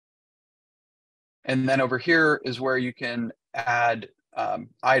And then over here is where you can add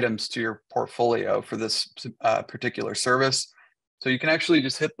items to your portfolio for this particular service. So you can actually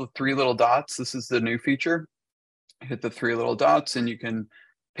just hit the three little dots. This is the new feature. Hit the three little dots and you can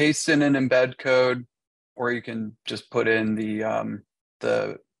paste in an embed code, or you can just put in the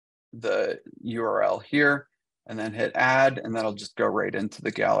URL here and then hit add, and that'll just go right into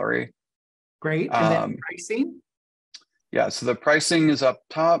the gallery. Great. And then pricing? Yeah, so the pricing is up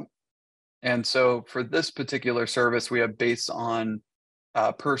top. And so for this particular service, we have based on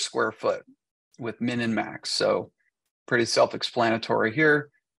per square foot with min and max. So pretty self-explanatory here.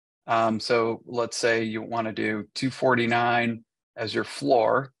 So let's say you want to do $249 as your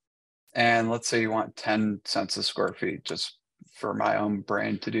floor, and let's say you want 10 cents a square feet, just for my own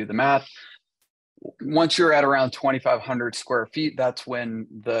brain to do the math. Once you're at around 2,500 square feet, that's when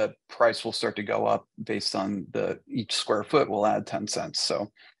the price will start to go up based on each square foot will add 10 cents.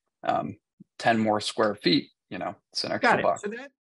 So 10 more square feet, it's an extra buck. So that